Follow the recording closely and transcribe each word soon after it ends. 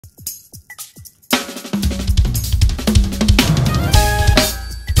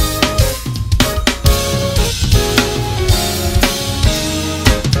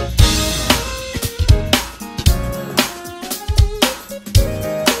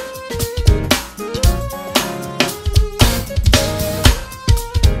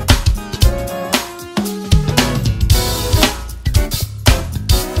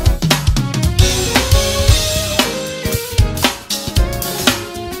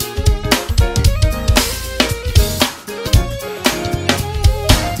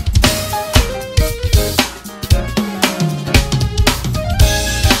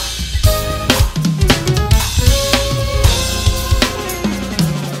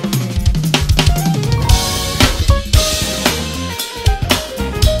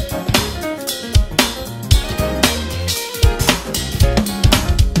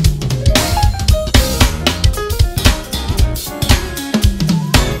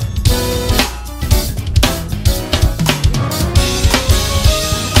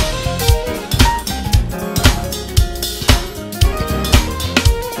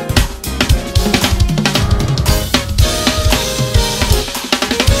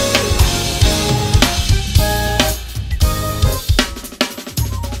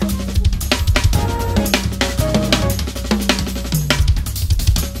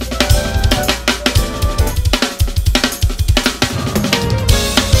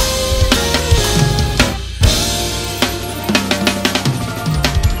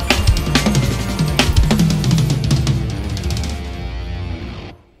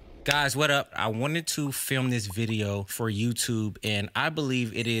Guys, what up? I wanted to film this video for YouTube, and I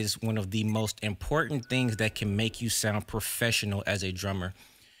believe it is one of the most important things that can make you sound professional as a drummer.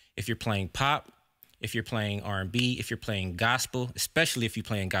 If you're playing pop, if you're playing R&B, if you're playing gospel, especially if you're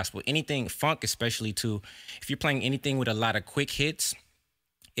playing gospel, anything, funk especially too, if you're playing anything with a lot of quick hits,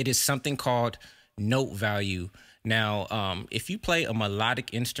 it is something called note value. Now, if you play a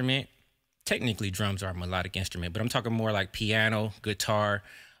melodic instrument, technically drums are a melodic instrument, but I'm talking more like piano, guitar.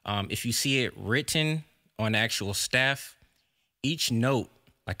 If you see it written on the actual staff, each note,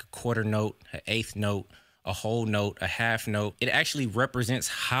 like a quarter note, an eighth note, a whole note, a half note, it actually represents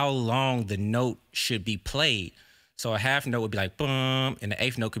how long the note should be played. So a half note would be like bum, and the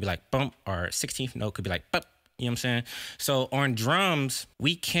eighth note could be like bump, or 16th note could be like bup. You know what I'm saying? So on drums,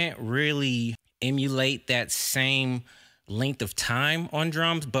 we can't really emulate that same length of time on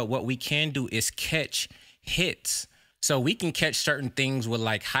drums, but what we can do is catch hits. So we can catch certain things with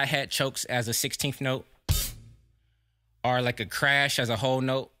like hi-hat chokes as a 16th note, or like a crash as a whole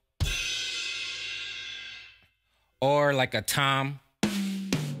note, or like a tom,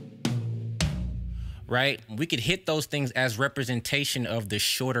 right? We could hit those things as representation of the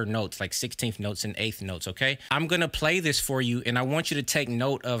shorter notes, like 16th notes and 8th notes, okay? I'm gonna play this for you, and I want you to take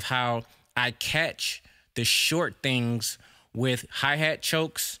note of how I catch the short things with hi-hat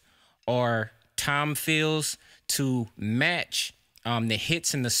chokes or tom fills to match the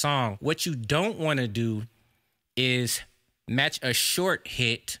hits in the song. What you don't want to do is match a short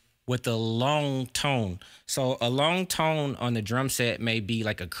hit with a long tone. So a long tone on the drum set may be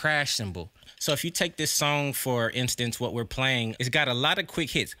like a crash cymbal. So if you take this song, for instance, what we're playing, it's got a lot of quick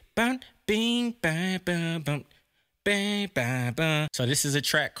hits. Bum, bing, bam, bam, bum. Bang, bang, bang. So this is a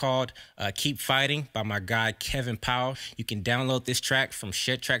track called Keep Fighting by my guy Kevin Powell. You can download this track from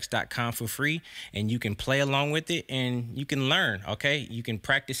shedtracks.com for free, and you can play along with it and you can learn, okay? You can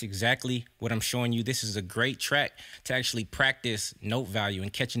practice exactly what I'm showing you. This is a great track to actually practice note value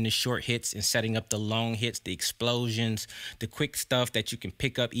and catching the short hits and setting up the long hits, the explosions, the quick stuff that you can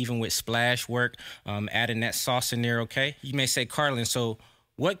pick up even with splash work, adding that sauce in there, okay? You may say, Carlin, so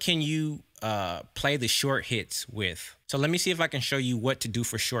what can you play the short hits with? So let me see if I can show you what to do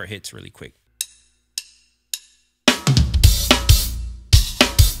for short hits really quick.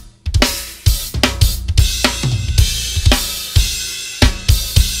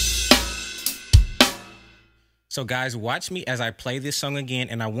 So guys, watch me as I play this song again,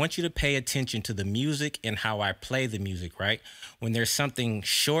 and I want you to pay attention to the music and how I play the music, right? When there's something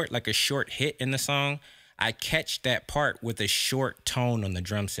short, like a short hit in the song, I catch that part with a short tone on the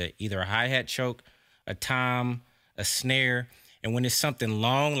drum set, either a hi-hat choke, a tom, a snare. And when it's something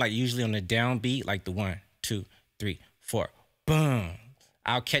long, like usually on the downbeat, like the 1, 2, 3, 4, boom,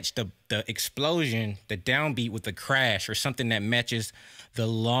 I'll catch the explosion, the downbeat with the crash or something that matches the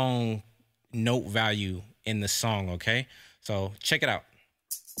long note value in the song, okay? So check it out.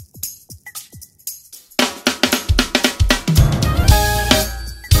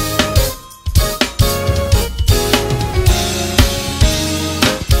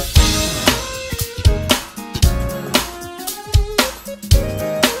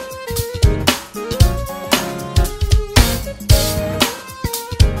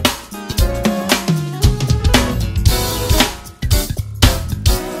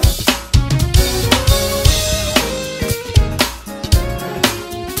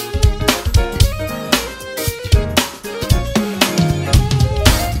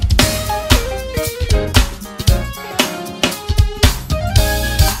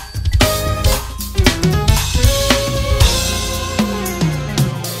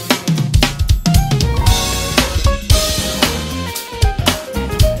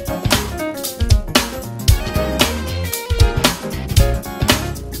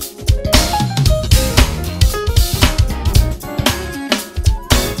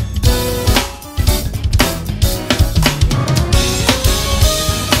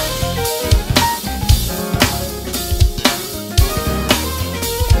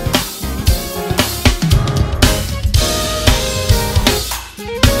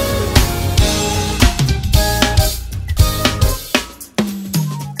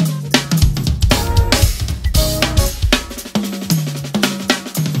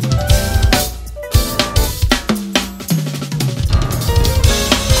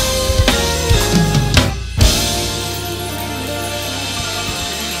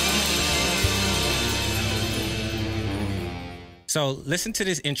 So listen to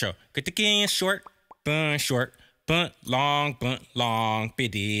this intro. Get the again, short, bunt, long,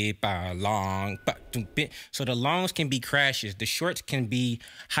 biddy, ba, long, bit. So the longs can be crashes. The shorts can be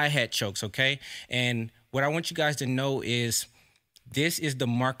hi-hat chokes, okay? And what I want you guys to know is This is the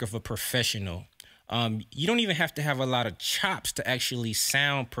mark of a professional. You don't even have to have a lot of chops to actually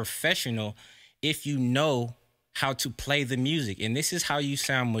sound professional if you know how to play the music. And this is how you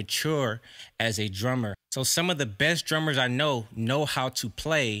sound mature as a drummer. So some of the best drummers I know how to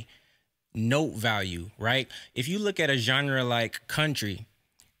play note value, right? If you look at a genre like country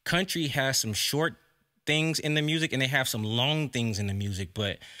has some short things in the music and they have some long things in the music,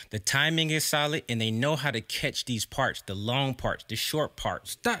 but the timing is solid and they know how to catch these parts, the long parts, the short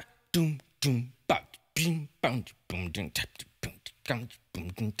parts. And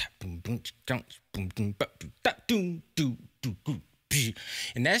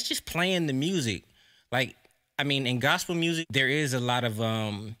that's just playing the music. Like, I mean, in gospel music, there is a lot of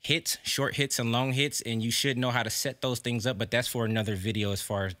hits, short hits and long hits, and you should know how to set those things up, but that's for another video as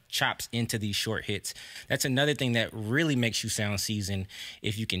far as chops into these short hits. That's another thing that really makes you sound seasoned,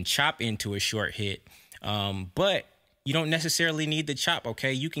 if you can chop into a short hit. But you don't necessarily need the chop,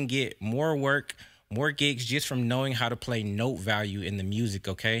 okay? You can get more work, more gigs just from knowing how to play note value in the music,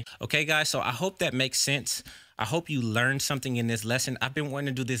 okay? Okay, guys, so I hope that makes sense. I hope you learned something in this lesson. I've been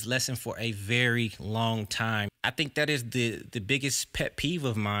wanting to do this lesson for a very long time. I think that is the biggest pet peeve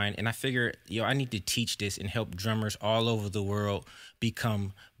of mine, and I figure, I need to teach this and help drummers all over the world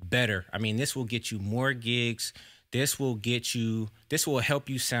become better. I mean, this will get you more gigs. This will help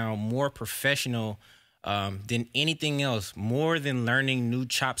you sound more professional than anything else, more than learning new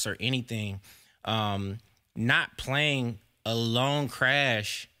chops or anything. Not playing a long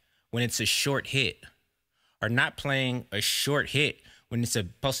crash when it's a short hit, or not playing a short hit when it's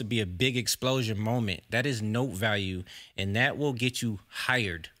supposed to be a big explosion moment. That is note value, and that will get you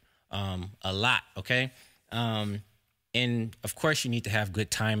hired a lot, okay? And of course, you need to have good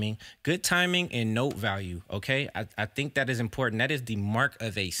timing and note value, okay? I think that is important. That is the mark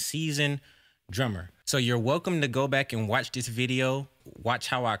of a seasoned drummer. So you're welcome to go back and watch this video. Watch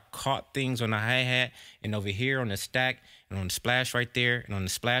how I caught things on the hi-hat and over here on the stack and on the splash right there and on the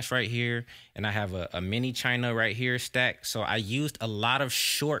splash right here. And I have a mini China right here stacked. So I used a lot of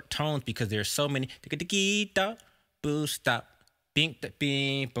short tones because there's so many.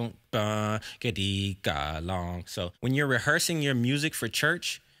 So when you're rehearsing your music for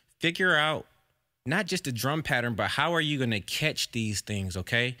church, figure out not just the drum pattern, but how are you going to catch these things,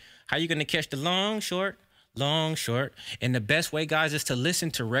 okay? How are you going to catch the long, short, long, short? And the best way, guys, is to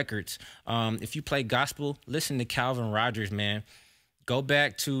listen to records. If you play gospel, listen to Calvin Rogers, man. Go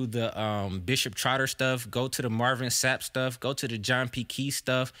back to the Bishop Trotter stuff. Go to the Marvin Sapp stuff. Go to the John P. Key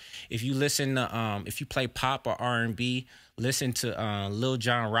stuff. If you listen to, if you play pop or R&B, listen to Lil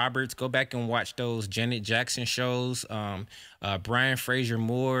John Roberts. Go back and watch those Janet Jackson shows. Brian Fraser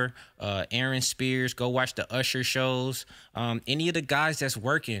Moore, Aaron Spears. Go watch the Usher shows. Any of the guys that's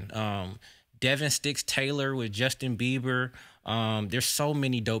working. Devin Sticks Taylor with Justin Bieber. There's so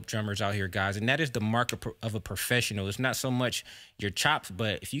many dope drummers out here, guys, and that is the mark of a professional. It's not so much your chops,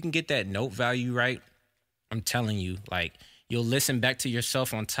 but if you can get that note value right, I'm telling you, like, you'll listen back to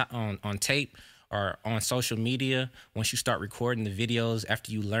yourself on tape or on social media once you start recording the videos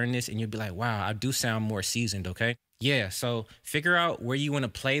after you learn this, and you'll be like, wow, I do sound more seasoned, okay? Yeah, so figure out where you want to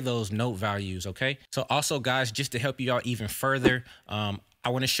play those note values, okay? So also, guys, just to help you out even further, I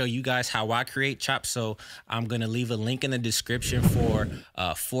want to show you guys how I create chops. So I'm going to leave a link in the description for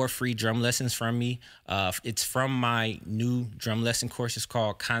 4 free drum lessons from me. It's from my new drum lesson course. It's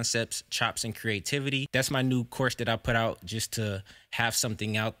called Concepts, Chops, and Creativity. That's my new course that I put out just to have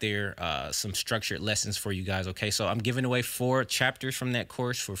something out there, some structured lessons for you guys. Okay, so I'm giving away 4 chapters from that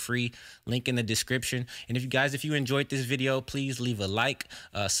course for free. Link in the description. And if you enjoyed this video, please leave a like,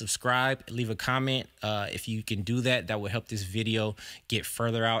 subscribe, leave a comment. If you can do that, that will help this video get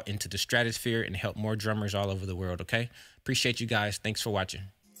further out into the stratosphere and help more drummers all over the world. Okay, appreciate you guys. Thanks for watching.